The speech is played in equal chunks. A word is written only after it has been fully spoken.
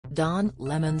Don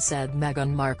Lemon said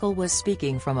Meghan Markle was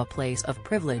speaking from a place of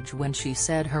privilege when she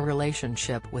said her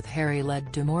relationship with Harry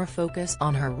led to more focus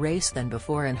on her race than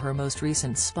before in her most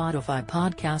recent Spotify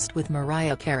podcast with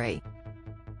Mariah Carey.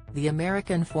 The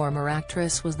American former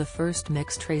actress was the first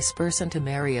mixed-race person to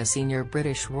marry a senior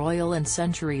British royal in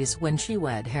centuries when she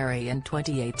wed Harry in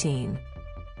 2018.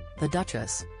 The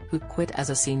Duchess, who quit as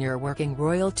a senior working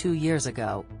royal 2 years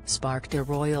ago, sparked a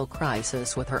royal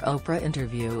crisis with her Oprah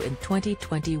interview in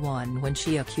 2021 when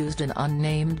she accused an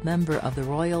unnamed member of the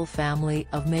royal family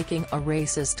of making a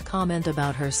racist comment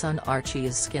about her son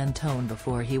Archie's skin tone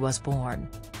before he was born.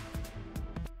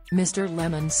 Mr.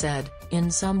 Lemon said, "In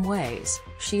some ways,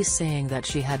 she's saying that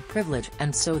she had privilege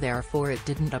and so therefore it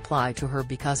didn't apply to her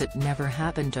because it never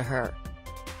happened to her.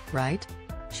 Right?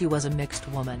 She was a mixed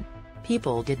woman.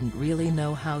 People didn't really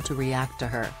know how to react to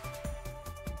her.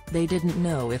 They didn't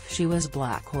know if she was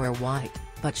black or white,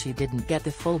 but she didn't get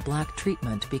the full black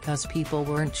treatment because people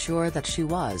weren't sure that she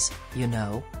was, you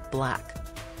know, black.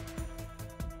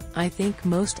 I think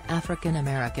most African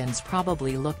Americans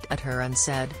probably looked at her and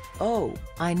said, oh,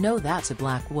 I know that's a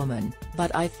black woman,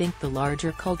 but I think the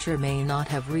larger culture may not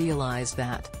have realized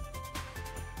that.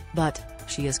 But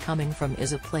she is coming from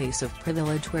is a place of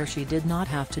privilege where she did not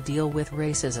have to deal with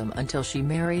racism until she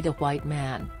married a white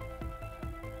man.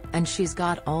 And she's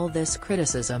got all this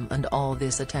criticism and all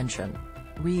this attention."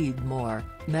 Read more.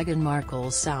 Meghan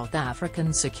Markle's South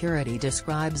African security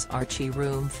describes Archie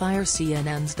room fire.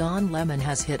 CNN's Don Lemon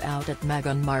has hit out at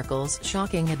Meghan Markle's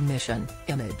shocking admission.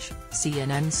 Image,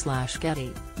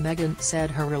 CNN/Getty. Meghan said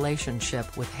her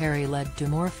relationship with Harry led to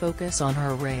more focus on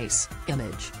her race.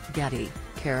 Image, Getty.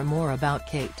 Care more about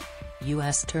Kate.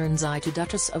 US turns eye to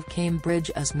Duchess of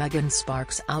Cambridge as Meghan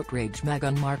sparks outrage.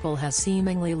 Meghan Markle has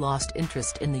seemingly lost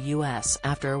interest in the US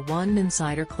after one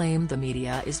insider claimed the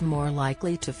media is more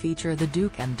likely to feature the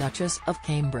Duke and Duchess of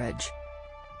Cambridge.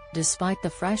 Despite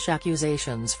the fresh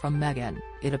accusations from Meghan,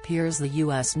 it appears the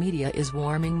US media is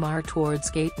warming more towards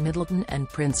Kate Middleton and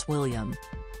Prince William.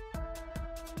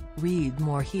 Read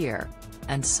more here.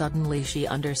 And suddenly she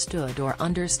understood or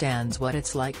understands what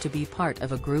it's like to be part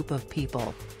of a group of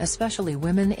people, especially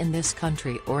women in this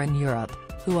country or in Europe,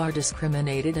 who are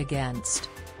discriminated against.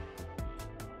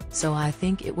 So I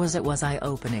think it was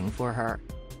eye-opening for her.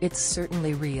 It's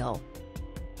certainly real.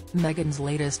 Meghan's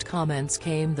latest comments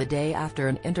came the day after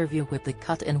an interview with The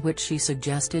Cut in which she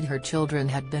suggested her children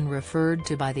had been referred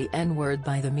to by the N-word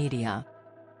by the media.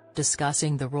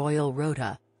 Discussing the royal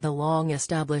rota, the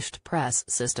long-established press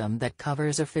system that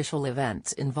covers official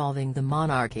events involving the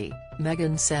monarchy,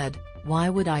 Meghan said, "Why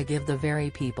would I give the very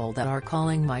people that are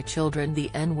calling my children the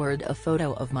N-word a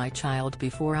photo of my child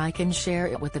before I can share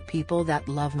it with the people that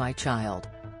love my child?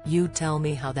 You tell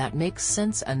me how that makes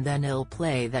sense and then I'll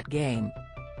play that game."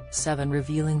 7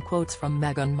 revealing quotes from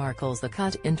Meghan Markle's The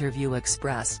Cut interview.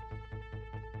 Express.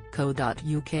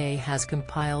 Co.uk has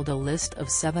compiled a list of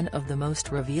 7 of the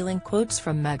most revealing quotes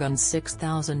from Meghan's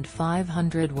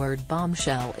 6,500-word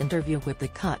bombshell interview with The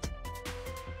Cut.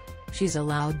 "She's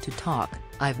allowed to talk.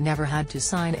 I've never had to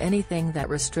sign anything that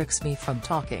restricts me from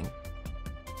talking.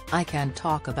 I can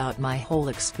talk about my whole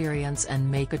experience and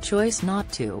make a choice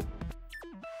not to."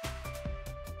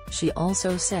 She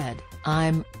also said,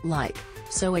 "I'm,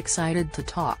 so excited to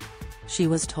talk." She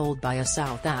was told by a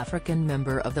South African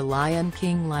member of the Lion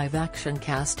King live-action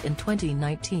cast in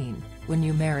 2019, "When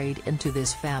you married into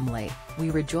this family, we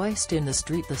rejoiced in the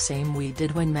street the same we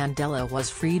did when Mandela was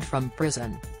freed from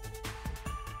prison."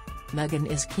 Meghan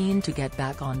is keen to get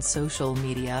back on social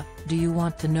media. "Do you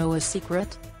want to know a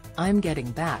secret? I'm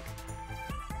getting back."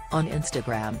 On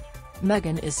Instagram,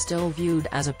 Meghan is still viewed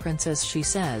as a princess. She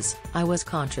says, "I was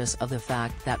conscious of the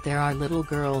fact that there are little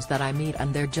girls that I meet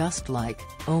and they're just like,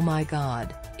 oh my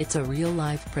god, it's a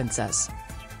real-life princess."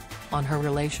 On her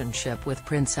relationship with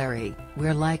Prince Harry,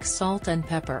 "We're like salt and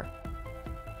pepper.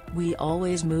 We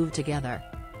always move together."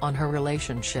 On her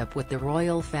relationship with the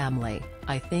royal family,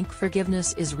 "I think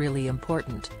forgiveness is really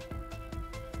important.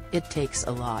 It takes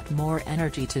a lot more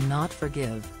energy to not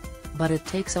forgive. But it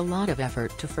takes a lot of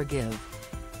effort to forgive.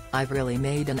 I've really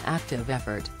made an active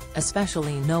effort,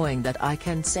 especially knowing that I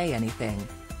can say anything."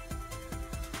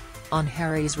 On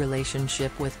Harry's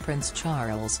relationship with Prince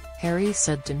Charles, Harry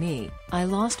said to me, "I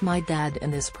lost my dad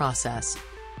in this process.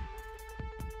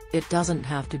 It doesn't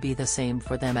have to be the same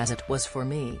for them as it was for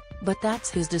me, but that's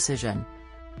his decision."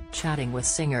 Chatting with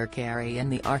singer Carey in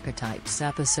the Archetypes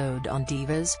episode on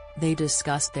Divas, they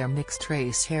discussed their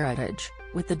mixed-race heritage,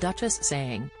 with the Duchess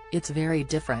saying, "It's very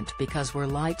different because we're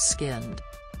light-skinned.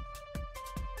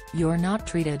 You're not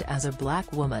treated as a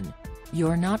black woman.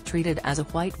 You're not treated as a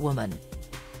white woman.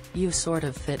 You sort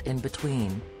of fit in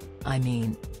between. I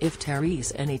mean, if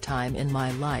Terry's any time in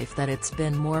my life that it's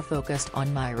been more focused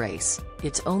on my race,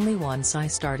 it's only once I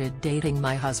started dating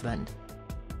my husband.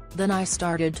 Then I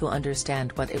started to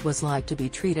understand what it was like to be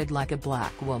treated like a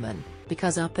black woman,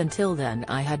 because up until then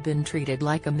I had been treated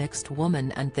like a mixed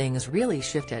woman and things really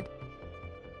shifted.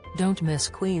 Don't miss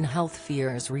Queen health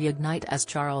fears reignite as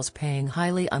Charles paying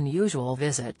highly unusual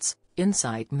visits.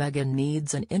 Insight: Meghan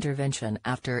needs an intervention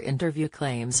after interview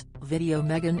claims. Video: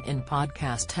 Meghan in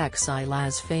podcast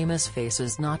XILA's famous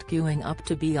faces not queuing up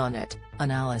to be on it.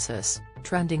 Analysis: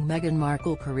 trending Meghan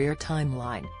Markle career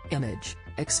timeline. Image: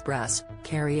 Express.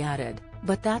 Carey added,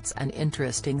 "But that's an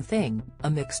interesting thing, a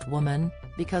mixed woman,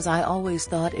 because I always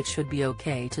thought it should be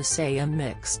okay to say I'm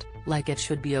mixed, like it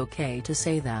should be okay to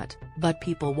say that, but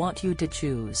people want you to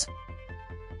choose."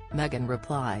 Meghan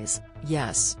replies,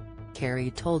 "Yes."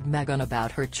 Carey told Meghan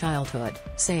about her childhood,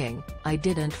 saying, "I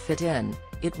didn't fit in,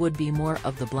 it would be more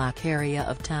of the black area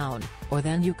of town, or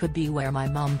then you could be where my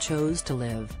mom chose to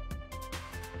live.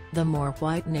 The more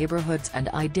white neighborhoods, and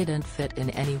I didn't fit in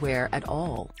anywhere at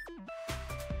all."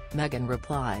 Meghan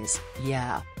replies,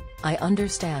 "Yeah. I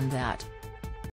understand that,